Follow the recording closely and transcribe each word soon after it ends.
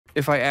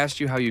If I asked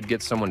you how you'd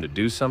get someone to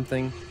do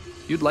something,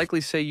 you'd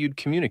likely say you'd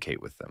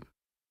communicate with them.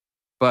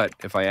 But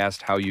if I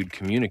asked how you'd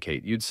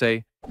communicate, you'd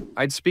say,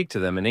 I'd speak to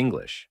them in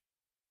English.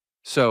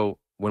 So,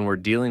 when we're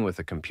dealing with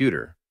a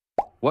computer,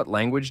 what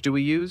language do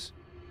we use?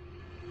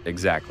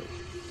 Exactly,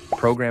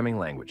 programming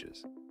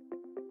languages.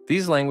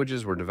 These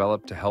languages were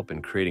developed to help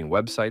in creating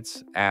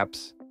websites,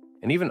 apps,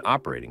 and even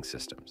operating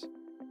systems.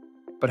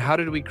 But how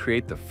did we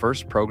create the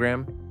first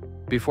program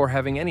before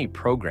having any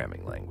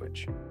programming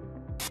language?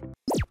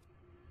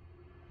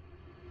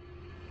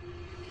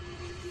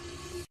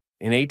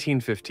 In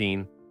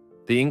 1815,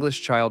 the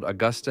English child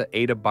Augusta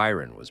Ada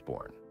Byron was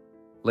born,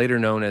 later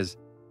known as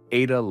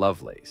Ada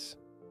Lovelace.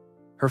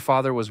 Her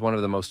father was one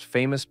of the most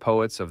famous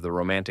poets of the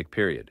Romantic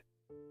period,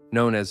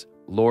 known as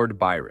Lord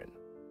Byron.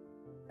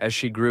 As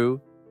she grew,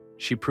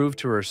 she proved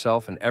to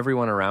herself and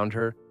everyone around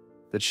her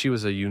that she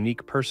was a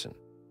unique person.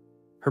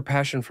 Her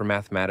passion for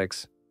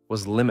mathematics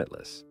was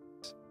limitless,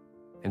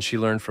 and she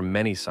learned from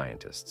many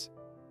scientists,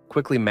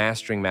 quickly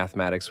mastering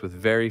mathematics with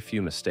very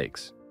few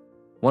mistakes.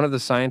 One of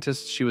the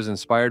scientists she was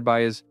inspired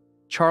by is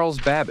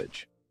Charles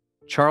Babbage.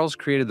 Charles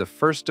created the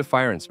first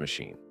difference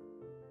machine.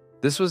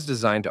 This was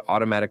designed to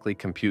automatically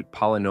compute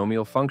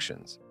polynomial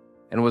functions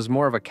and was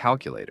more of a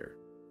calculator,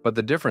 but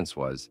the difference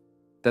was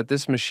that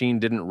this machine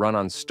didn't run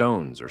on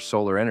stones or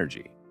solar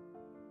energy.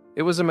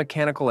 It was a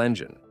mechanical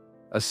engine,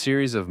 a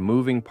series of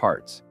moving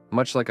parts,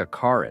 much like a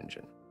car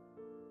engine.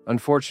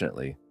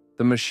 Unfortunately,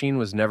 the machine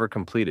was never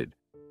completed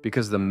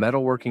because the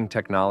metalworking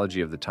technology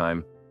of the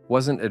time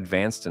wasn't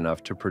advanced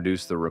enough to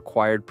produce the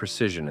required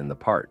precision in the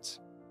parts.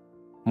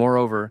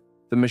 Moreover,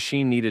 the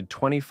machine needed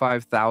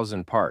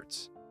 25,000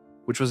 parts,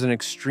 which was an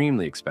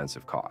extremely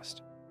expensive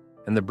cost,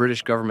 and the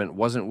British government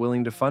wasn't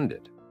willing to fund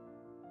it.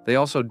 They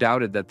also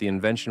doubted that the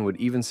invention would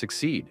even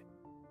succeed,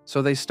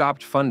 so they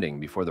stopped funding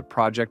before the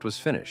project was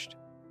finished.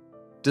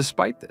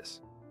 Despite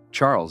this,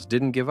 Charles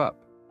didn't give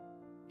up.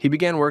 He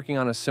began working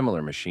on a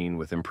similar machine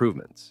with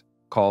improvements,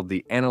 called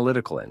the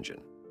Analytical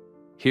engine.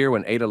 Here,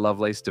 when Ada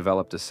Lovelace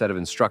developed a set of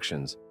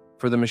instructions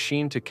for the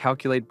machine to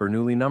calculate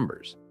Bernoulli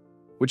numbers,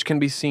 which can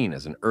be seen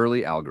as an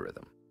early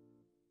algorithm.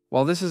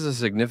 While this is a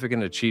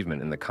significant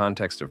achievement in the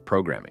context of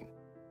programming,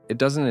 it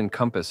doesn't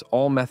encompass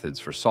all methods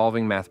for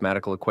solving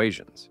mathematical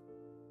equations.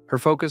 Her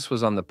focus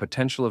was on the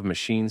potential of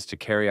machines to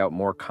carry out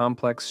more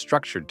complex,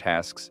 structured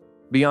tasks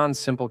beyond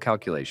simple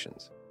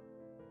calculations.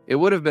 It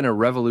would have been a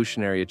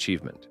revolutionary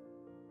achievement.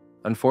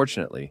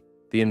 Unfortunately,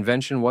 the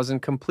invention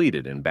wasn't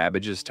completed in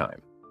Babbage's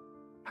time.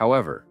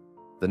 However,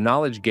 the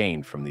knowledge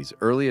gained from these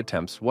early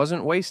attempts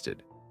wasn't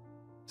wasted.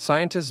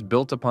 Scientists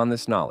built upon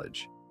this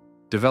knowledge,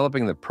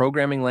 developing the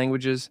programming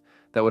languages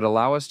that would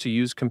allow us to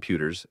use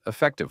computers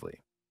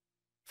effectively.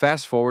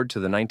 Fast forward to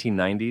the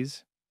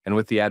 1990s, and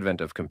with the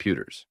advent of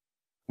computers,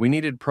 we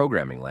needed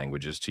programming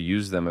languages to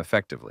use them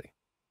effectively.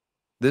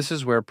 This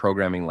is where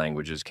programming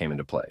languages came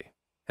into play,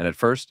 and at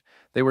first,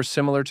 they were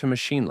similar to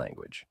machine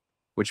language,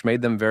 which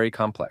made them very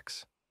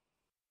complex.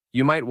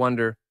 You might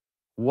wonder,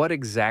 what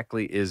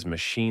exactly is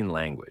machine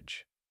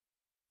language?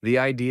 The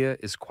idea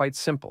is quite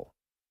simple.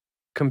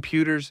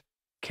 Computers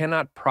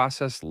cannot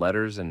process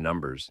letters and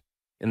numbers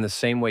in the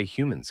same way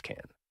humans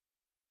can.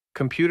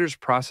 Computers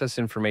process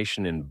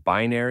information in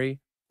binary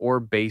or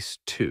base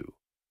 2,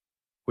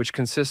 which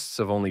consists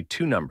of only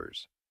two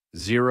numbers,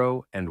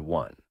 0 and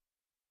 1.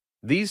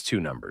 These two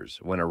numbers,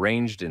 when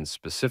arranged in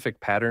specific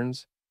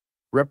patterns,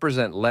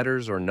 represent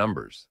letters or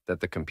numbers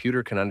that the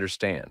computer can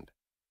understand.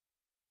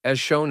 As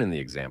shown in the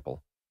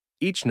example,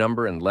 each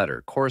number and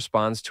letter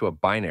corresponds to a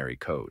binary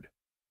code.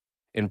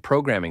 In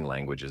programming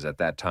languages at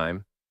that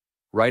time,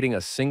 writing a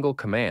single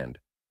command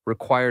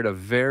required a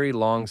very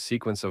long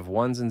sequence of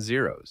ones and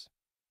zeros.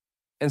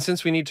 And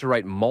since we need to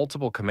write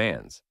multiple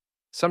commands,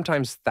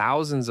 sometimes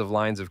thousands of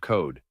lines of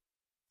code,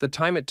 the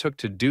time it took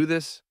to do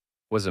this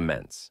was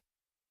immense.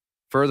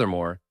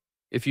 Furthermore,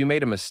 if you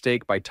made a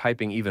mistake by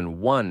typing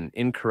even one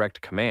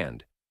incorrect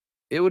command,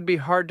 it would be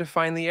hard to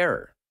find the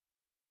error.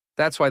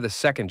 That's why the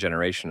second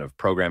generation of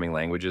programming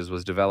languages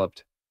was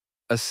developed,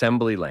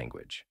 assembly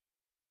language.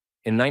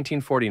 In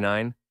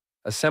 1949,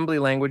 assembly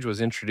language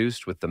was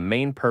introduced with the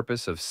main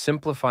purpose of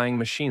simplifying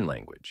machine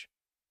language.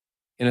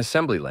 In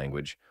assembly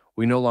language,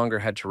 we no longer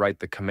had to write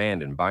the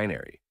command in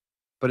binary,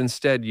 but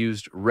instead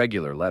used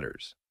regular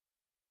letters.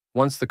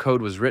 Once the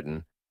code was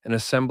written, an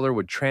assembler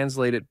would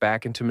translate it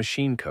back into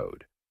machine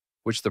code,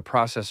 which the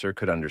processor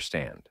could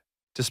understand.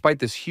 Despite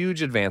this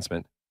huge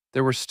advancement,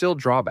 there were still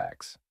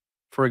drawbacks.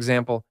 For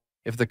example,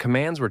 if the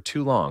commands were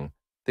too long,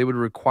 they would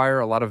require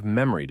a lot of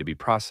memory to be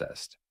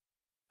processed.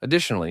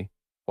 Additionally,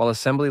 while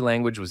assembly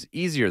language was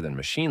easier than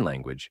machine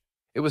language,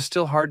 it was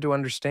still hard to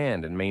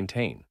understand and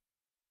maintain.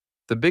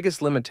 The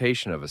biggest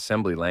limitation of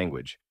assembly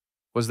language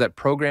was that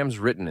programs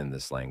written in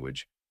this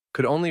language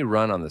could only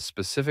run on the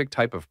specific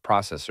type of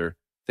processor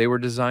they were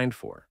designed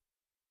for.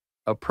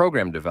 A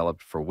program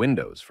developed for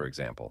Windows, for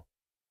example,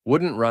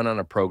 wouldn't run on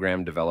a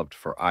program developed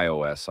for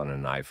iOS on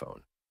an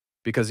iPhone,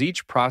 because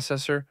each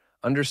processor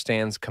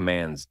understands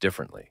commands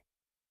differently.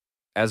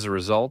 As a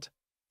result,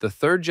 the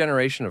third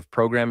generation of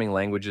programming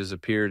languages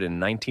appeared in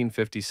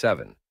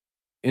 1957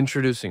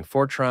 introducing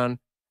Fortran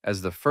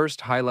as the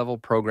first high-level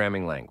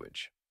programming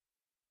language.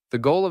 The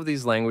goal of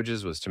these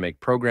languages was to make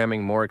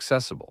programming more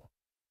accessible,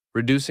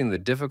 reducing the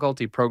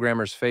difficulty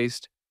programmers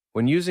faced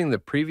when using the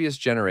previous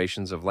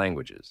generations of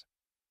languages.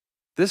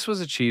 This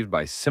was achieved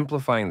by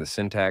simplifying the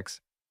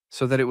syntax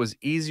so that it was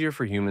easier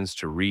for humans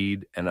to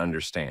read and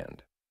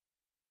understand.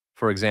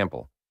 For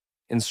example,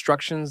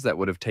 instructions that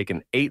would have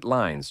taken 8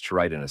 lines to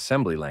write in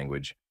assembly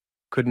language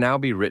could now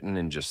be written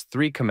in just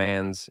 3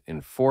 commands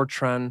in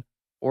Fortran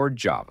or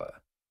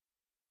Java.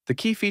 The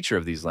key feature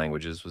of these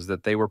languages was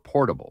that they were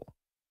portable.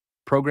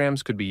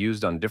 Programs could be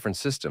used on different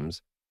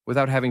systems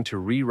without having to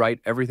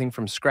rewrite everything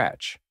from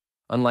scratch,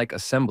 unlike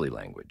assembly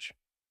language.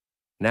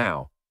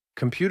 Now,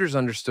 computers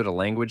understood a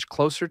language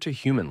closer to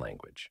human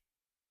language.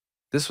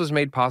 This was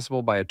made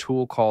possible by a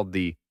tool called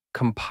the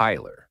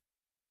compiler,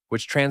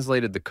 which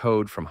translated the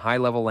code from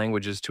high-level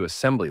languages to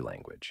assembly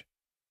language,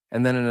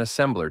 and then an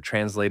assembler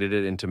translated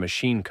it into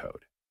machine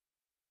code.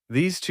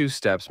 These 2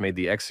 steps made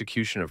the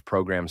execution of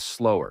programs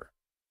slower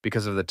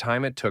because of the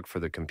time it took for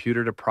the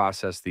computer to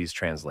process these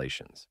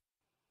translations.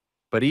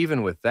 But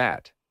even with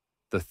that,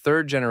 the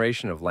 3rd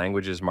generation of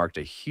languages marked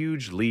a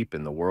huge leap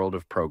in the world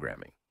of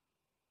programming.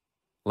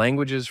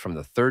 Languages from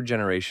the 3rd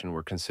generation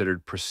were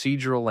considered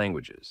procedural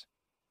languages,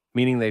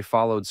 meaning they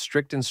followed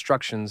strict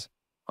instructions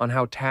on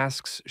how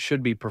tasks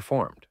should be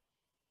performed.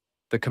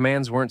 The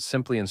commands weren't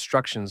simply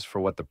instructions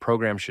for what the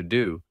program should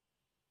do,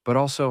 but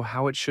also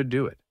how it should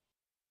do it.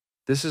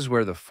 This is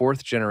where the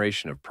 4th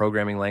generation of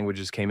programming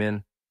languages came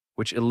in,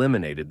 which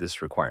eliminated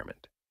this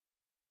requirement.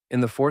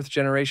 In the 4th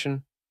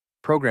generation,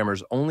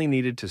 programmers only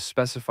needed to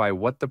specify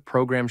what the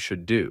program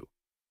should do,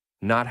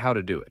 not how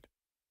to do it.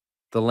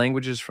 The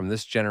languages from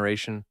this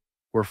generation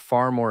were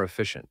far more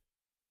efficient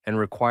and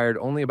required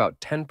only about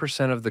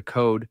 10% of the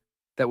code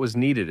that was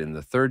needed in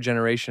the 3rd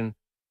generation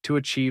to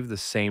achieve the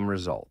same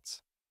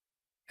results.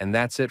 And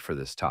that's it for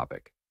this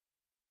topic.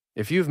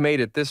 If you've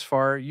made it this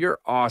far, you're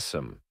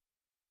awesome.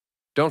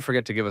 Don't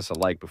forget to give us a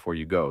like before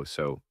you go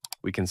so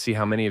we can see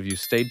how many of you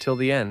stayed till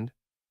the end.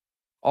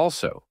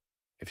 Also,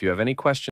 if you have any questions,